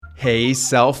Hey,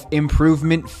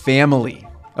 self-improvement family.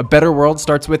 A better world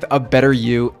starts with a better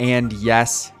you, and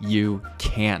yes, you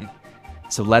can.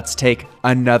 So let's take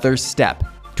another step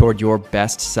toward your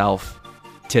best self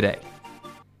today.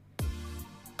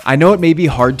 I know it may be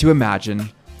hard to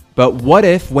imagine, but what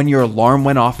if when your alarm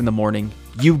went off in the morning,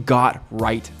 you got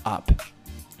right up,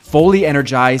 fully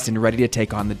energized and ready to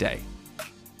take on the day?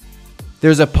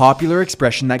 There's a popular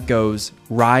expression that goes,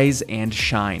 rise and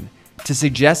shine, to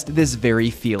suggest this very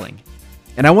feeling.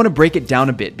 And I want to break it down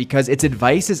a bit because its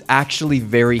advice is actually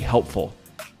very helpful,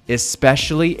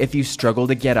 especially if you struggle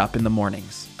to get up in the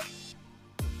mornings.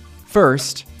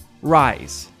 First,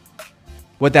 rise.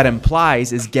 What that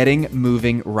implies is getting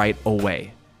moving right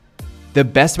away. The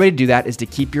best way to do that is to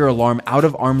keep your alarm out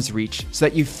of arm's reach so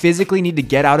that you physically need to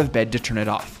get out of bed to turn it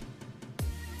off.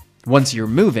 Once you're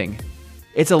moving,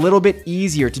 it's a little bit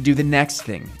easier to do the next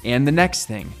thing and the next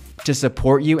thing to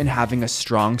support you in having a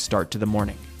strong start to the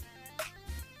morning.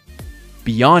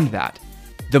 Beyond that,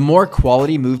 the more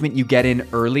quality movement you get in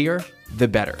earlier, the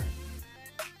better.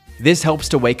 This helps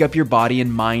to wake up your body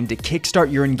and mind to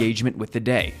kickstart your engagement with the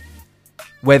day.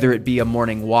 Whether it be a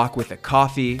morning walk with a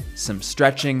coffee, some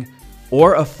stretching,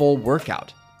 or a full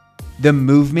workout, the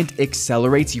movement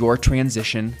accelerates your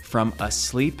transition from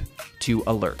asleep to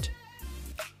alert.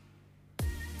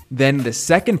 Then the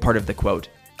second part of the quote,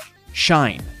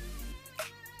 shine.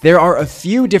 There are a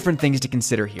few different things to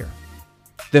consider here.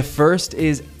 The first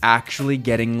is actually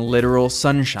getting literal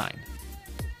sunshine.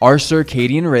 Our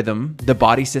circadian rhythm, the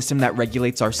body system that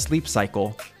regulates our sleep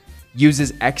cycle,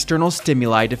 uses external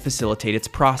stimuli to facilitate its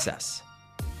process.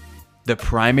 The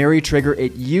primary trigger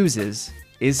it uses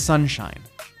is sunshine.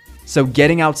 So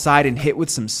getting outside and hit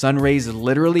with some sun rays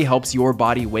literally helps your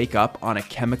body wake up on a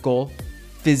chemical,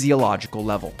 physiological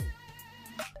level.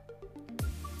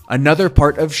 Another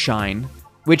part of shine,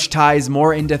 which ties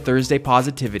more into Thursday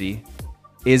positivity,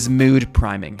 is mood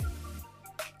priming.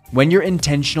 When you're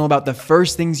intentional about the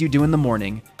first things you do in the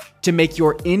morning to make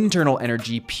your internal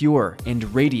energy pure and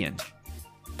radiant,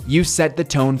 you set the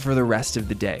tone for the rest of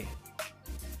the day.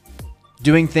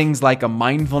 Doing things like a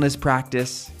mindfulness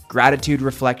practice, gratitude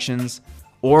reflections,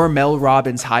 or Mel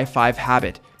Robbins' high five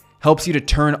habit helps you to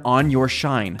turn on your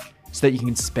shine so that you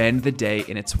can spend the day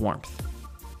in its warmth.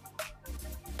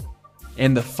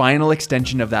 And the final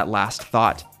extension of that last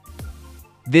thought,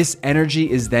 this energy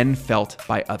is then felt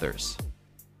by others.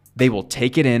 They will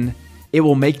take it in, it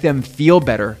will make them feel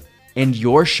better, and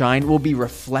your shine will be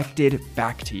reflected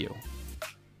back to you.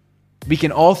 We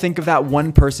can all think of that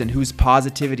one person whose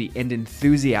positivity and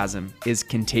enthusiasm is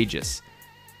contagious,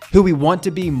 who we want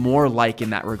to be more like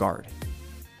in that regard.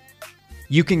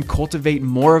 You can cultivate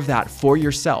more of that for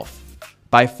yourself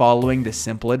by following the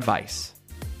simple advice,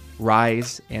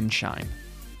 rise and shine.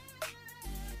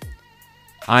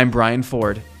 I'm Brian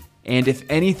Ford, and if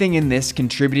anything in this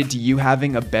contributed to you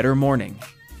having a better morning,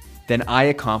 then I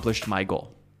accomplished my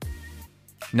goal.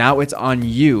 Now it's on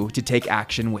you to take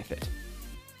action with it.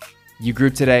 You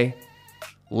grew today.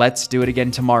 Let's do it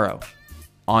again tomorrow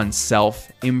on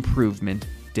Self-Improvement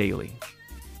Daily.